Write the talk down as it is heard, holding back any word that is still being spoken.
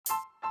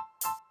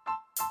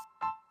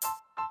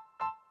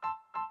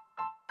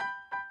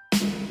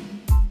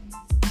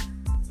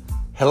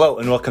Hello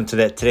and welcome to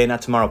the Today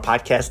Not Tomorrow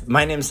podcast.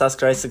 My name is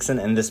Oscar Isaacson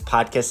and this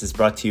podcast is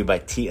brought to you by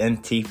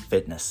TNT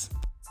Fitness.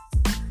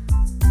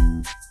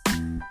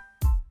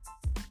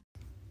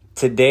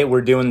 Today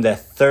we're doing the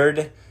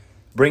third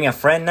Bring a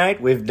Friend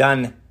night. We've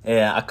done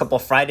a couple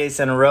Fridays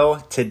in a row.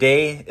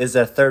 Today is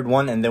the third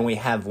one, and then we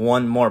have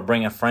one more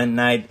Bring a Friend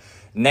night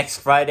next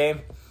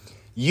Friday.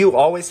 You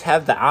always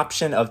have the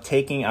option of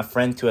taking a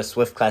friend to a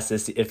Swift class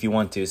if you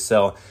want to.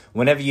 So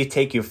whenever you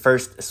take your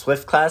first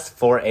Swift class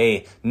for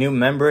a new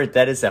member,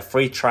 that is a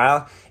free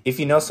trial. If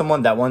you know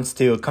someone that wants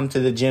to come to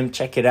the gym,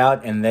 check it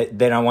out, and they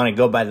don't want to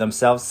go by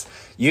themselves,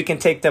 you can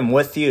take them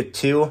with you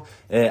to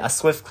a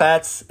Swift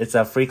class. It's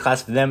a free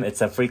class for them.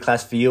 It's a free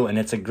class for you, and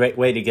it's a great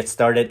way to get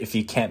started if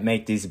you can't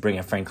make these Bring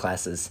a Friend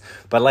classes.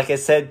 But like I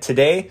said,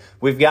 today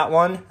we've got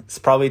one. It's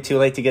probably too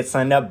late to get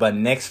signed up, but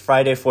next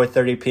Friday,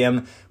 4:30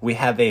 p.m., we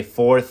have a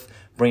fourth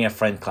Bring a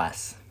Friend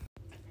class.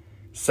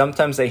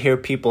 Sometimes I hear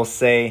people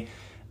say,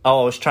 I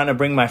was trying to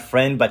bring my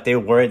friend, but they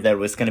were worried that it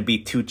was going to be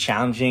too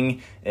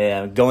challenging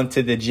going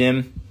to the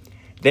gym.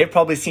 They've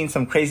probably seen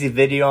some crazy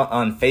video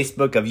on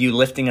Facebook of you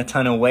lifting a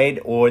ton of weight,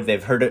 or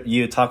they've heard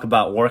you talk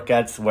about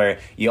workouts where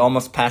you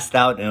almost passed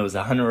out and it was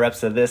 100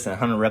 reps of this and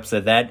 100 reps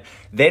of that.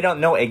 They don't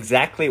know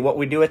exactly what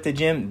we do at the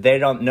gym. They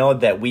don't know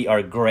that we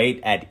are great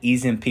at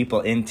easing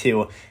people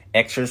into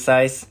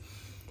exercise.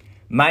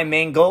 My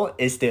main goal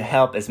is to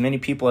help as many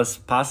people as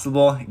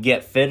possible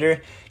get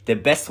fitter. The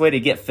best way to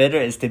get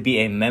fitter is to be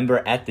a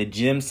member at the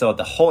gym. So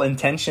the whole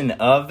intention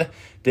of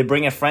the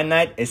Bring a Friend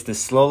night is to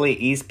slowly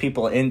ease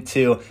people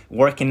into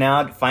working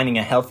out, finding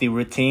a healthy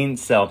routine.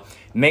 So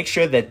make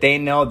sure that they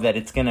know that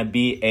it's going to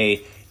be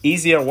a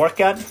easier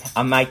workout.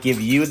 I might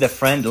give you, the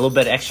friend, a little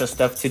bit extra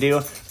stuff to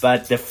do.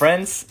 But the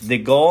friends, the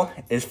goal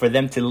is for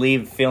them to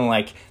leave feeling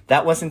like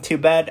that wasn't too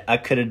bad. I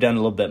could have done a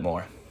little bit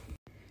more.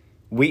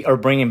 We are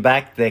bringing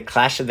back the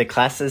Clash of the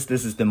Classes.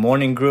 This is the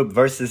morning group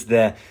versus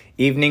the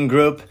evening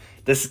group.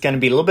 This is going to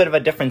be a little bit of a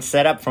different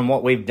setup from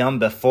what we've done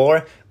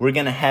before. We're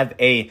going to have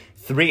a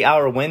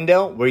 3-hour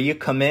window where you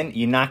come in,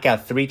 you knock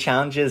out 3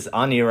 challenges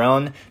on your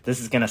own. This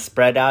is going to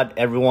spread out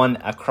everyone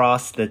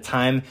across the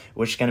time,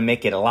 which is going to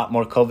make it a lot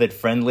more COVID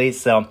friendly.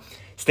 So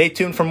stay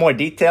tuned for more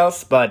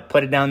details, but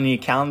put it down in your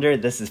calendar.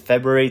 This is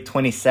February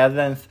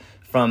 27th.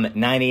 From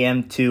 9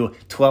 a.m. to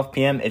 12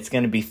 p.m. It's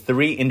going to be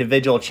 3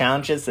 individual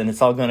challenges, and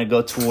it's all going to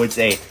go towards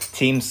a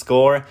team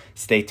score.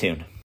 Stay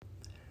tuned.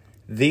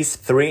 These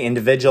 3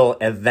 individual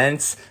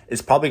events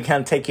is probably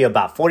going to take you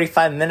about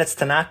 45 minutes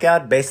to knock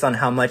out based on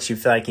how much you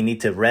feel like you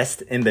need to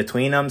rest in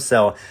between them.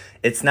 So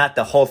it's not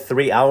the whole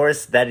 3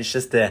 hours. That is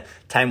just the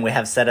time we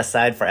have set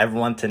aside for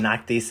everyone to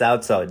knock these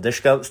out. So there's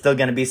still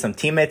going to be some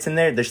teammates in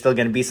there. There's still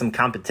going to be some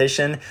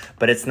competition,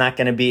 but it's not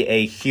going to be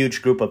a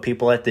huge group of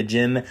people at the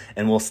gym,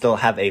 and we'll still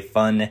have a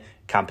fun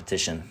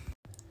competition.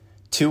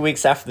 2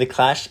 weeks after the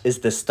Clash is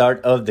the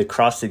start of the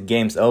CrossFit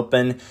Games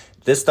Open.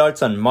 This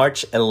starts on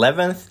March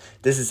 11th.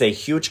 This is a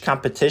huge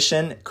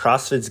competition.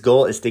 CrossFit's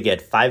goal is to get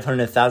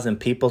 500,000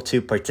 people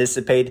to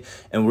participate,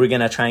 and we're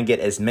going to try and get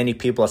as many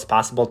people as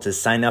possible to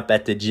sign up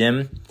at the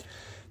gym.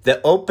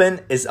 The Open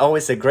is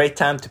always a great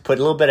time to put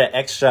a little bit of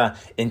extra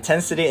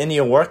intensity in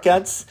your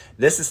workouts.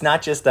 This is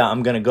not just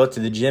I'm going to go to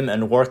the gym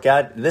and work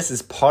out. This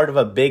is part of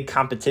a big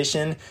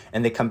competition,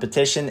 and the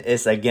competition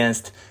is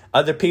against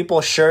other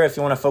people. Sure, if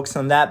you want to focus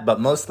on that, but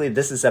mostly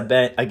this is a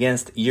bet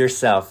against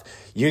yourself.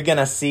 You're going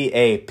to see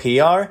a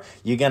PR.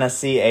 You're going to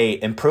see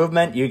a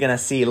improvement. You're going to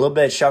see a little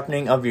bit of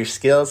sharpening of your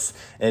skills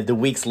the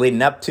weeks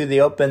leading up to the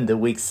Open, the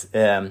weeks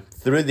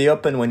through the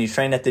Open. When you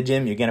train at the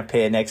gym, you're going to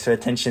pay an extra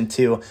attention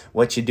to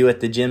what you do at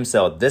the gym.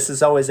 So this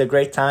is always a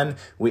great time.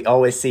 We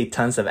always see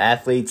tons of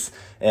athletes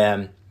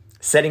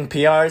setting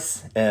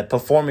PRs,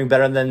 performing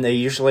better than they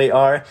usually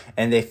are,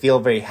 and they feel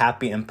very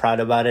happy and proud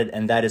about it,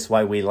 and that is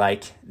why we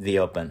like the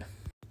Open.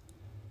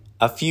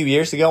 A few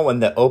years ago,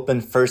 when the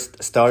Open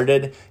first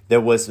started,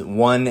 there was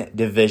one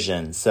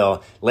division.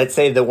 So let's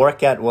say the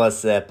workout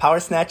was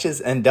power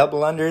snatches and double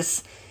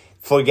unders.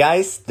 For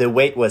guys, the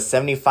weight was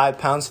 75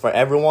 pounds for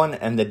everyone,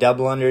 and the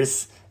double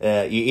unders,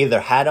 you either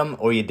had them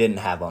or you didn't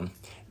have them.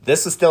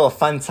 This was still a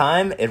fun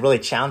time. It really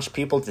challenged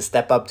people to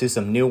step up to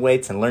some new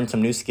weights and learn some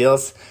new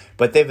skills.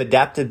 But they've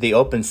adapted the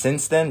Open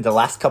since then. The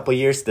last couple of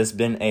years, there's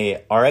been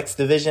a RX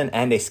division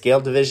and a scale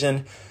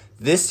division.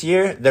 This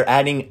year, they're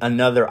adding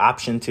another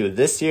option too.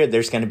 This year,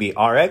 there's going to be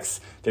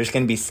RX, there's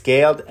going to be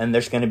scaled, and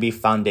there's going to be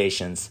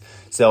foundations.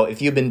 So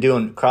if you've been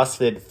doing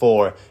CrossFit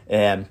for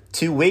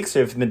 2 weeks,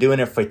 or if you've been doing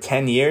it for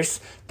 10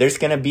 years, there's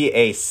going to be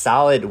a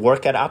solid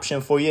workout option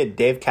for you.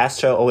 Dave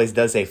Castro always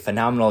does a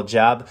phenomenal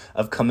job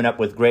of coming up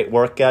with great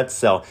workouts.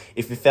 So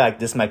if you feel like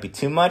this might be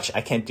too much,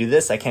 I can't do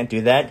this, I can't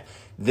do that,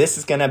 this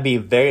is going to be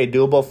very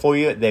doable for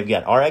you. They've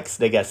got RX,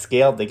 they got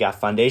scale, they got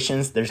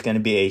foundations. There's going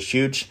to be a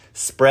huge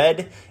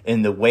spread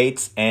in the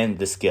weights and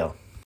the skill.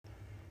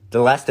 The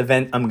last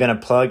event I'm going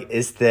to plug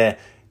is the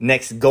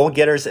next Goal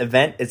Getters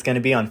event. It's going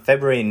to be on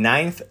February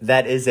 9th.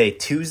 That is a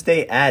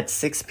Tuesday at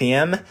 6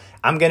 p.m.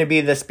 I'm going to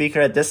be the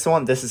speaker at this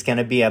one. This is going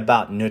to be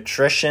about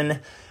nutrition.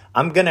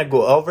 I'm going to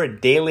go over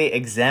daily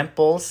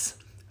examples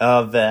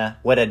of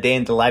what a day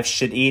in the life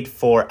should eat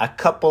for a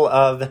couple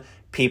of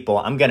people.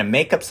 I'm going to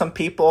make up some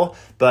people,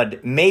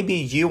 but maybe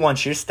you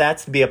want your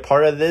stats to be a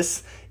part of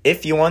this.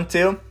 If you want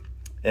to,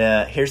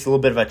 here's a little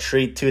bit of a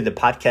treat to the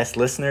podcast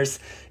listeners.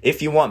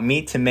 If you want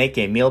me to make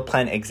a meal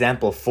plan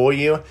example for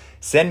you,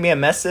 send me a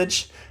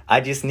message.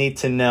 I just need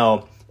to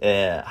know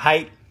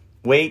height,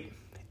 weight,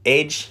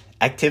 age,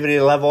 activity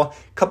level,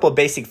 a couple of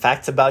basic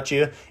facts about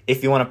you.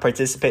 If you want to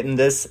participate in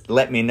this,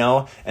 let me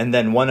know. And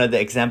then one of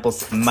the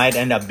examples might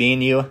end up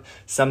being you.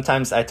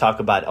 Sometimes I talk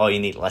about, you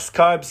need less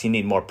carbs, you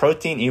need more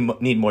protein, you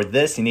need more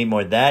this, you need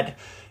more that.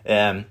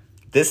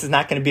 This is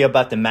not going to be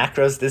about the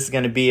macros. This is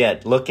going to be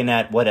looking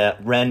at what a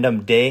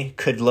random day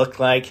could look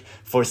like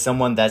for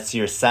someone that's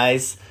your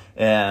size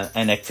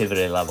and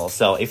activity level.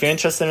 So if you're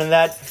interested in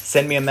that,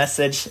 send me a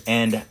message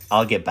and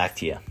I'll get back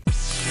to you.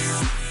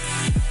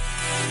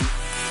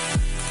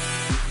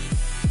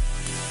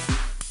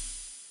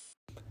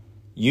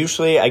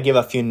 Usually I give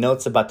a few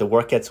notes about the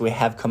workouts we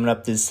have coming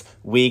up this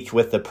week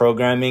with the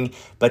programming,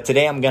 but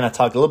today I'm going to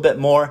talk a little bit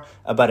more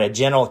about a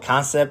general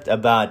concept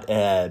about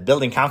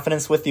building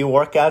confidence with your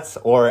workouts,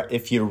 or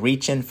if you're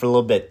reaching for a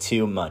little bit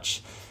too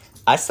much.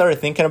 I started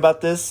thinking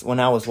about this when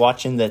I was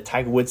watching the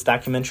Tiger Woods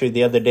documentary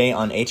the other day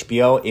on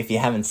HBO. If you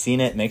haven't seen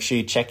it, make sure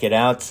you check it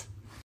out.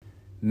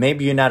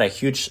 Maybe you're not a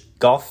huge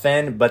golf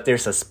fan, but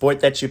there's a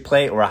sport that you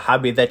play or a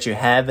hobby that you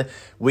have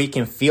where you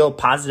can feel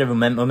positive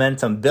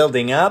momentum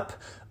building up,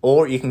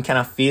 or you can kind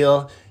of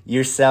feel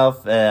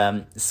yourself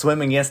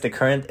swimming against the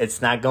current. It's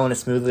not going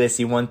as smoothly as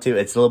you want to.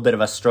 It's a little bit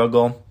of a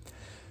struggle.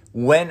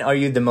 When are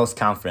you the most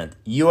confident?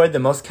 You are the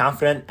most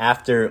confident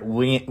after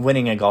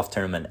winning a golf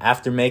tournament,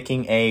 after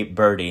making a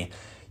birdie.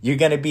 You're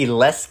going to be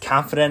less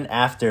confident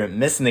after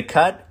missing the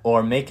cut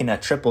or making a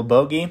triple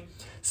bogey.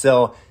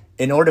 So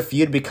in order for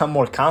you to become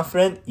more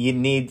confident, you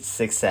need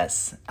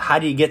success. How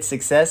do you get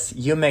success?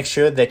 You make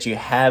sure that you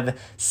have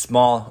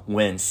small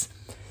wins.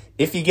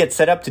 If you get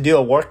set up to do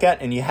a workout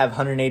and you have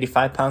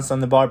 185 pounds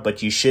on the bar,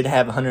 but you should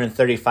have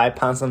 135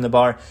 pounds on the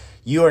bar,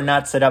 you are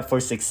not set up for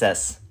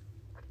success.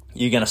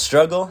 You're going to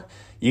struggle,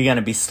 you're going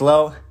to be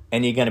slow,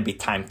 and you're going to be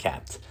time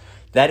capped.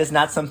 That is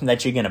not something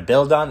that you're going to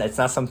build on. It's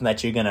not something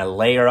that you're going to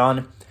layer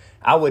on.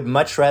 I would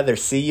much rather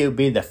see you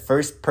be the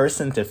first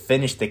person to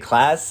finish the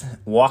class,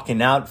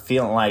 walking out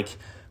feeling like,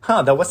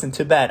 that wasn't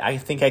too bad. I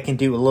think I can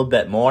do a little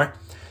bit more.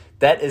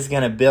 That is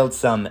going to build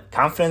some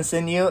confidence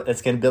in you.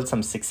 That's going to build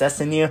some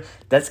success in you.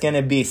 That's going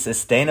to be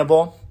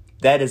sustainable.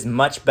 That is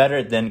much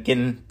better than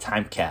getting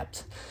time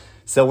capped.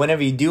 So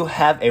whenever you do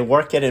have a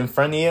workout in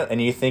front of you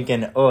and you're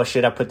thinking,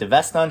 should I put the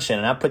vest on? Should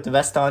I not put the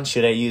vest on?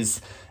 Should I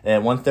use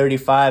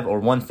 135 or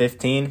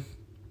 115?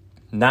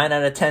 9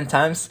 out of 10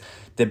 times,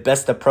 the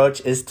best approach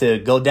is to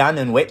go down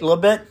and wait a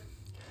little bit.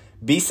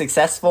 Be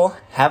successful,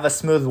 have a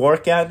smooth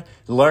workout,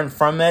 learn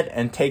from it,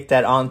 and take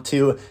that on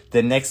to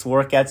the next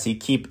workout so you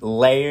keep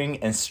layering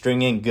and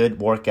stringing good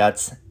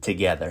workouts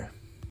together.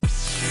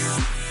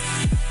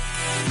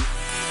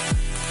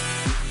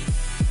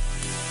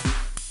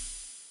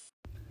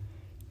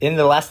 In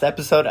the last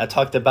episode, I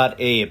talked about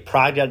a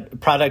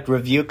product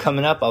review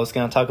coming up. I was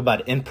going to talk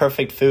about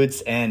Imperfect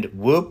Foods and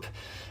Whoop.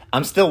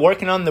 I'm still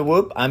working on the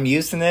Whoop. I'm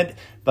using it,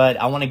 but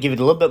I want to give it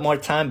a little bit more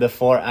time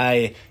before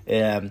I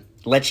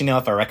let you know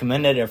if I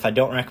recommend it or if I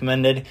don't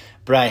recommend it.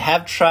 But I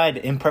have tried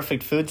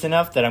Imperfect Foods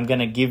enough that I'm going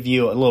to give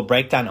you a little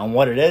breakdown on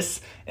what it is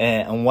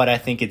and what I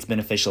think it's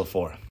beneficial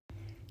for.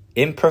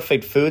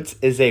 Imperfect Foods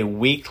is a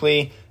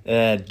weekly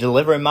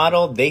delivery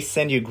model. They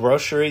send you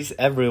groceries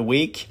every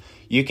week.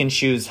 You can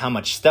choose how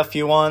much stuff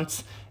you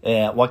want,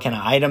 what kind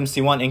of items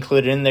you want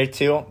included in there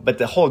too. But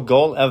the whole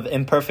goal of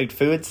Imperfect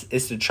Foods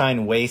is to try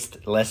and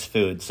waste less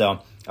food. So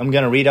I'm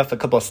going to read off a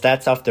couple of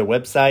stats off their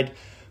website.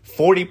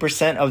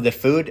 40% of the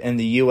food in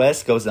the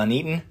U.S. goes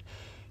uneaten.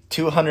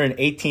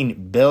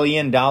 $218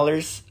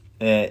 billion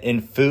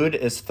in food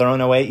is thrown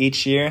away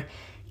each year.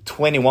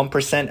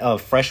 21%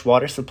 of fresh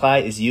water supply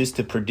is used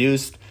to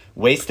produce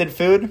wasted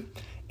food.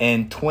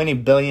 And 20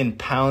 billion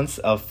pounds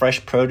of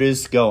fresh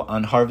produce go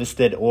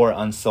unharvested or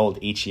unsold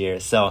each year.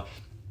 So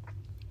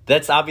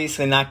that's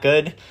obviously not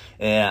good.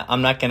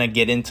 I'm not going to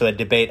get into a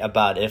debate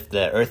about if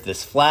the earth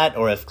is flat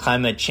or if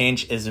climate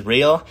change is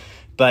real.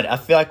 But I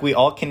feel like we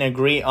all can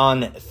agree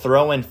on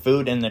throwing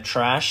food in the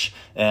trash.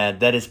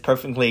 That is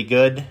perfectly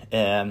good.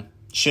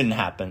 Shouldn't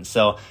happen.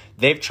 So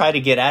they've tried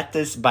to get at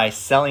this by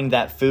selling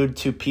that food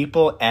to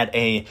people at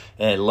a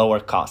lower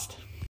cost.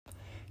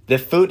 The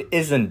food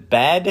isn't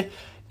bad.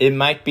 It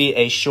might be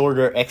a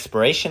shorter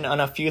expiration on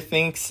a few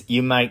things.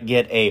 You might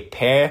get a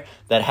pear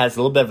that has a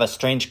little bit of a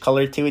strange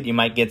color to it. You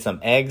might get some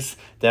eggs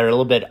that are a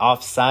little bit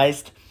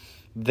off-sized.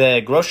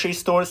 The grocery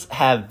stores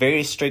have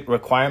very strict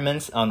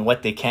requirements on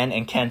what they can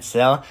and can't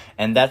sell.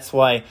 And that's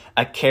why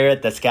a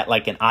carrot that's got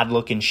like an odd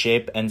looking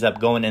shape ends up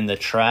going in the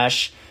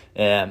trash,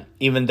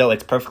 even though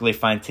it's perfectly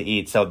fine to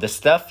eat. So the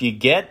stuff you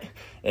get,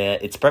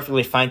 it's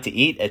perfectly fine to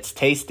eat. It's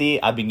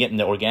tasty. I've been getting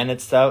the organic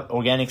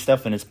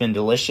stuff, and it's been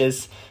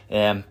delicious.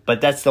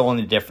 But that's the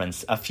only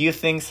difference. A few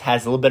things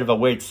has a little bit of a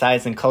weird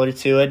size and color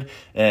to it,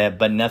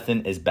 but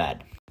nothing is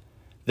bad.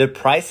 The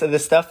price of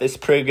this stuff is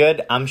pretty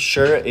good. I'm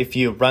sure if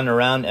you run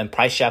around and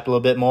price shop a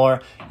little bit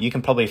more, you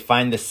can probably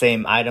find the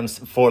same items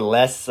for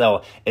less.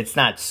 So it's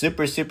not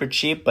super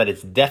cheap, but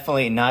it's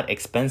definitely not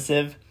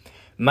expensive.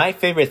 My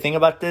favorite thing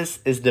about this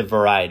is the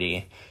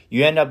variety.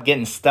 You end up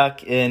getting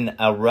stuck in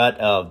a rut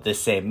of the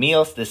same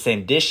meals, the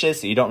same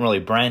dishes, so you don't really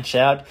branch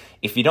out.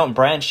 If you don't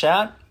branch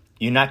out,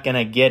 you're not going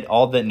to get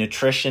all the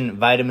nutrition,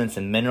 vitamins,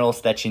 and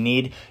minerals that you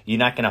need. You're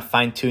not going to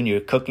fine-tune your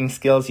cooking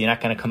skills. You're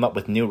not going to come up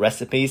with new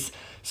recipes.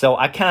 So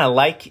I kind of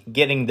like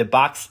getting the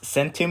box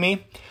sent to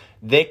me.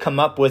 They come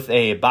up with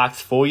a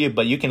box for you,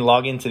 but you can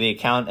log into the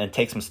account and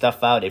take some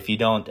stuff out if you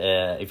don't,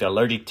 if you're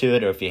allergic to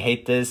it or if you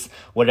hate this,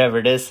 whatever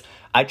it is.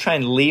 I try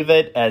and leave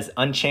it as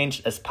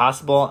unchanged as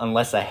possible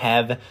unless I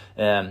have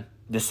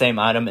the same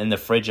item in the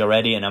fridge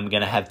already and I'm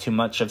going to have too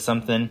much of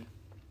something.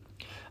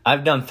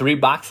 I've done 3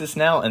 boxes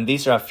now, and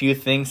these are a few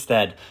things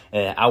that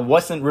I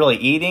wasn't really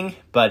eating,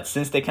 but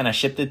since they kind of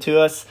shipped it to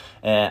us,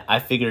 I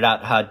figured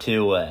out how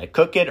to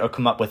cook it or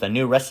come up with a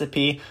new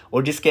recipe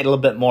or just get a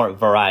little bit more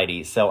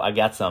variety. So I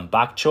got some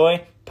bok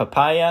choy,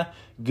 papaya,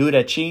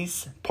 Gouda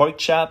cheese, pork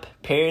chop,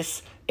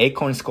 pears,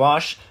 acorn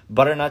squash,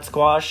 butternut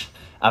squash.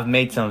 I've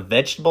made some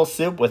vegetable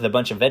soup with a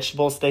bunch of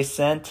vegetables they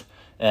sent.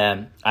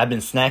 I've been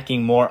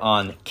snacking more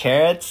on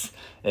carrots.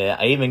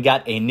 I even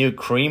got a new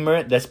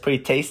creamer that's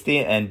pretty tasty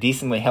and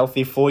decently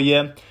healthy for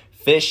you.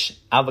 Fish,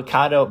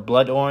 avocado,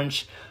 blood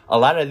orange. A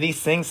lot of these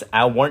things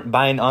I weren't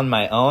buying on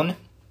my own.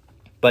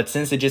 But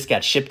since it just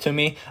got shipped to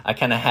me, I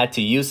kind of had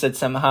to use it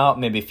somehow.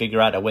 Maybe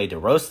figure out a way to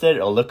roast it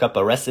or look up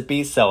a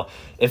recipe. So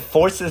it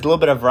forces a little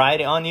bit of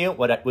variety on you,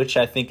 which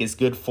I think is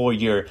good for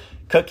your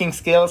cooking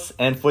skills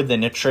and for the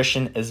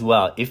nutrition as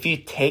well. If you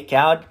take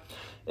out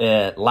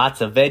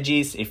lots of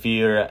veggies, if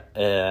you're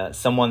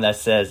someone that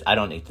says, I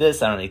don't eat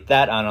this, I don't eat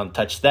that, I don't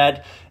touch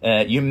that,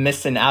 you're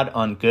missing out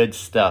on good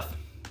stuff.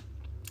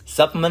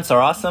 Supplements are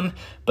awesome,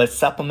 but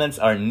supplements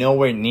are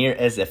nowhere near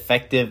as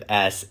effective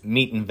as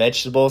meat and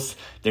vegetables.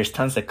 There's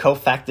tons of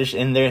cofactors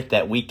in there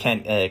that we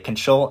can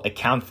control,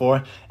 account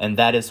for, and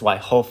that is why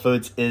whole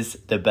foods is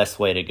the best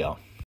way to go.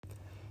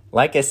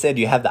 Like I said,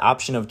 you have the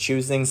option of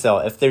choosing. So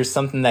if there's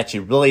something that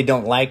you really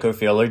don't like or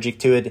if you're allergic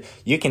to it,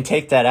 you can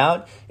take that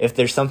out. If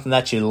there's something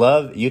that you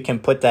love, you can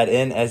put that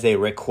in as a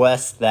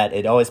request that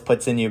it always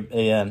puts in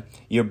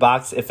your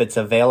box if it's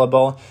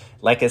available.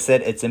 Like I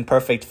said, it's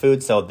imperfect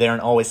food, so they don't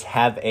always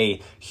have a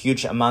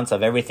huge amounts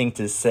of everything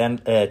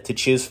to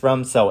choose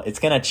from. So it's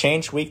going to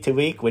change week to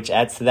week, which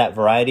adds to that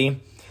variety.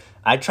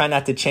 I try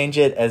not to change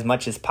it as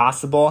much as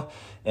possible.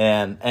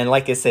 And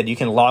like I said, you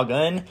can log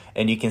in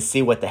and you can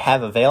see what they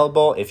have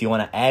available. If you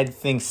want to add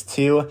things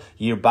to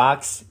your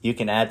box, you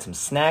can add some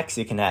snacks,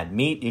 you can add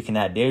meat, you can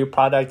add dairy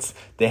products.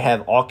 They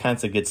have all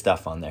kinds of good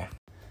stuff on there.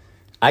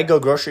 I go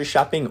grocery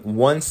shopping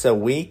once a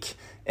week.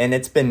 And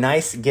it's been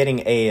nice getting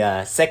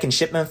a second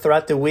shipment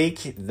throughout the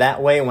week.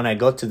 That way, when I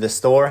go to the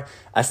store,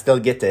 I still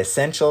get the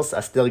essentials.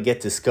 I still get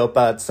to scope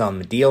out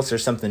some deals or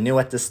something new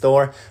at the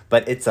store.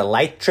 But it's a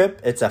light trip.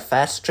 It's a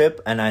fast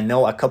trip. And I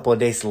know a couple of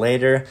days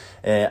later,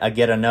 I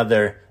get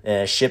another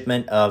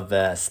shipment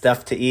of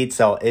stuff to eat.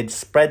 So it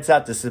spreads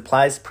out the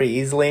supplies pretty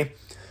easily.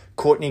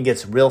 Courtney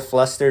gets real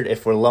flustered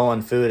if we're low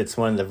on food. It's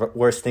one of the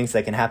worst things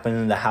that can happen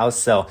in the house.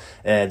 So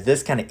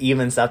this kind of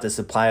evens out the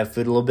supply of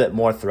food a little bit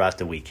more throughout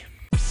the week.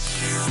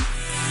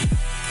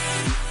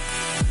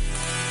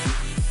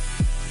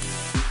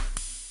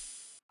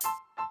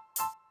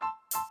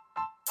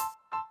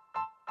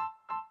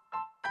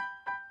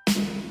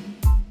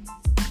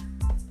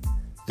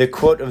 The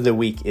quote of the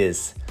week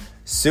is,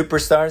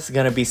 superstars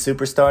gonna be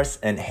superstars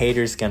and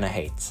haters gonna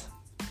hate.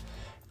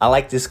 I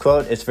like this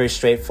quote. It's very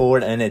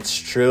straightforward and it's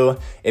true.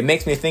 It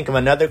makes me think of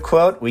another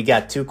quote. We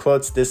got 2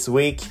 quotes this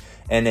week,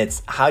 and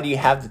it's, how do you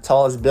have the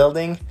tallest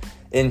building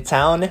in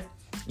town?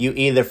 You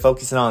either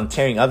focus on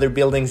tearing other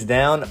buildings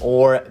down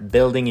or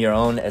building your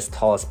own as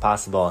tall as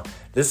possible.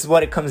 This is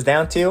what it comes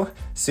down to.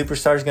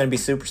 Superstars gonna be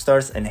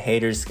superstars and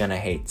haters gonna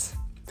hate.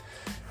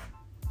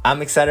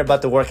 I'm excited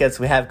about the workouts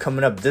we have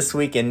coming up this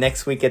week and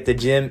next week at the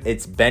gym.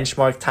 It's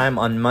benchmark time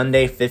on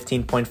Monday,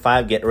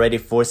 15.5. Get ready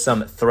for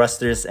some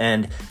thrusters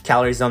and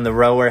calories on the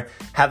rower.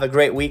 Have a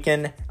great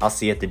weekend. I'll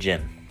see you at the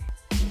gym.